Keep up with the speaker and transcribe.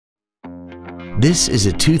This is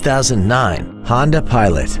a 2009 Honda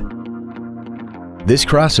Pilot. This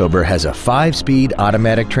crossover has a 5-speed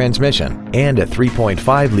automatic transmission and a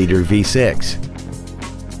 3.5-liter V6.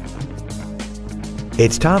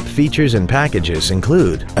 Its top features and packages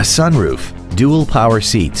include a sunroof, dual power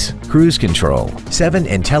seats, cruise control, 7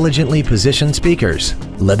 intelligently positioned speakers,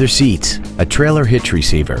 leather seats, a trailer hitch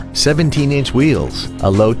receiver, 17-inch wheels, a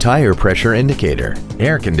low tire pressure indicator,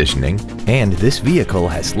 air conditioning, and this vehicle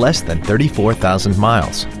has less than 34,000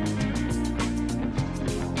 miles.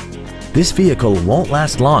 This vehicle won't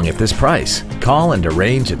last long at this price. Call and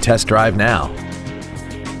arrange a test drive now.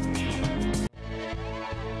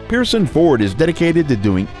 Pearson Ford is dedicated to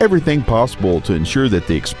doing everything possible to ensure that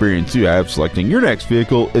the experience you have selecting your next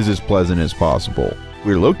vehicle is as pleasant as possible.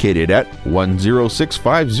 We're located at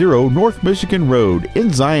 10650 North Michigan Road in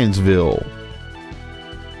Zionsville.